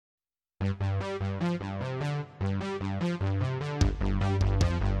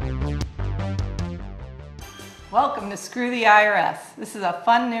Welcome to Screw the I.R.S. This is a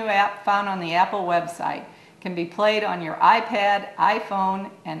fun new app found on the Apple website. It can be played on your iPad, iPhone,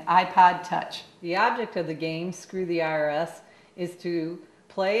 and iPod Touch. The object of the game, Screw the I.R.S., is to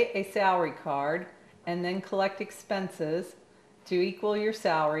play a salary card and then collect expenses to equal your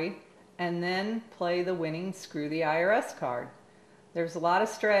salary, and then play the winning Screw the I.R.S. card. There's a lot of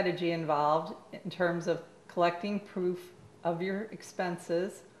strategy involved in terms of collecting proof of your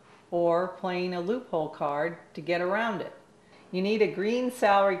expenses or playing a loophole card to get around it. You need a green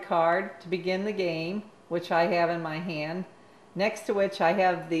salary card to begin the game, which I have in my hand, next to which I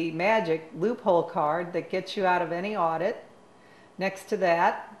have the magic loophole card that gets you out of any audit. Next to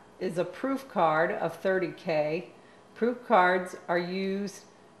that is a proof card of $30K. Proof cards are used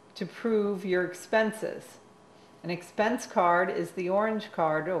to prove your expenses. An expense card is the orange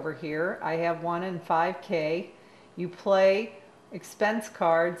card over here. I have one in $5K. You play expense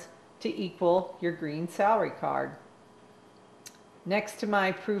cards to equal your green salary card. Next to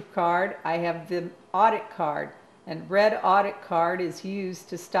my proof card, I have the audit card, and red audit card is used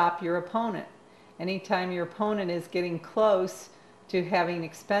to stop your opponent. Anytime your opponent is getting close to having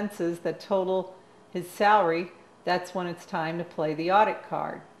expenses that total his salary, that's when it's time to play the audit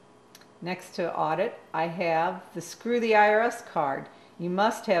card. Next to audit, I have the Screw the I.R.S. card. You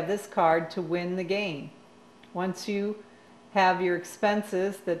must have this card to win the game. Once you have your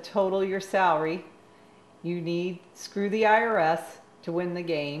expenses that total your salary, you need Screw the I.R.S. to win the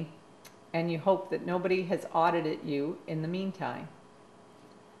game, and you hope that nobody has audited you in the meantime.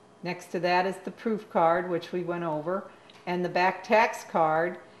 Next to that is the proof card, which we went over, and the back tax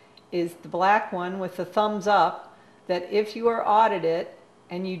card is the black one with the thumbs up, that if you are audited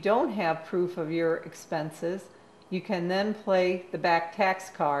and you don't have proof of your expenses, you can then play the back tax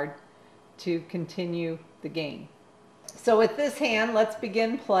card to continue the game. So with this hand, let's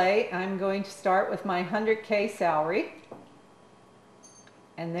begin play. I'm going to start with my 100K salary.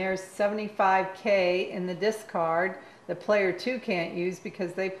 And there's 75K in the discard that player 2 can't use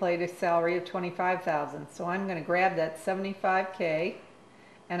because they played a salary of 25,000. So I'm going to grab that 75K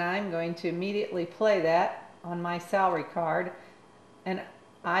and I'm going to immediately play that on my salary card. And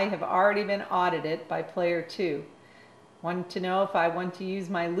I have already been audited by player 2. Want to know if I want to use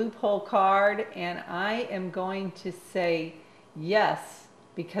my loophole card, and I am going to say yes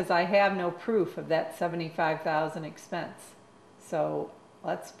because I have no proof of that 75,000 expense. So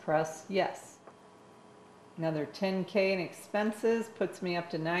let's press yes. Another 10K in expenses puts me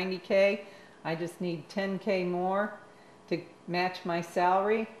up to 90K. I just need 10K more to match my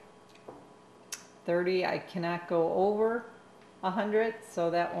salary. 30, I cannot go over 100, so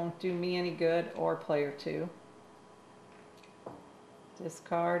that won't do me any good or player 2.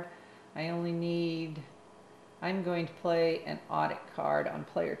 Discard. I only need, I'm going to play an audit card on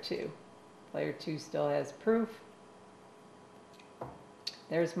player 2. Player 2 still has proof.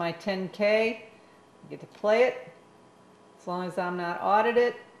 There's my 10K. I get to play it. As long as I'm not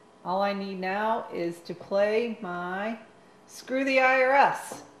audited, all I need now is to play my Screw the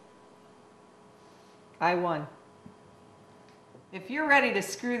I.R.S. I won. If you're ready to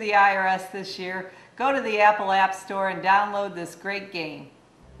screw the I.R.S. this year, go to the Apple App Store and download this great game.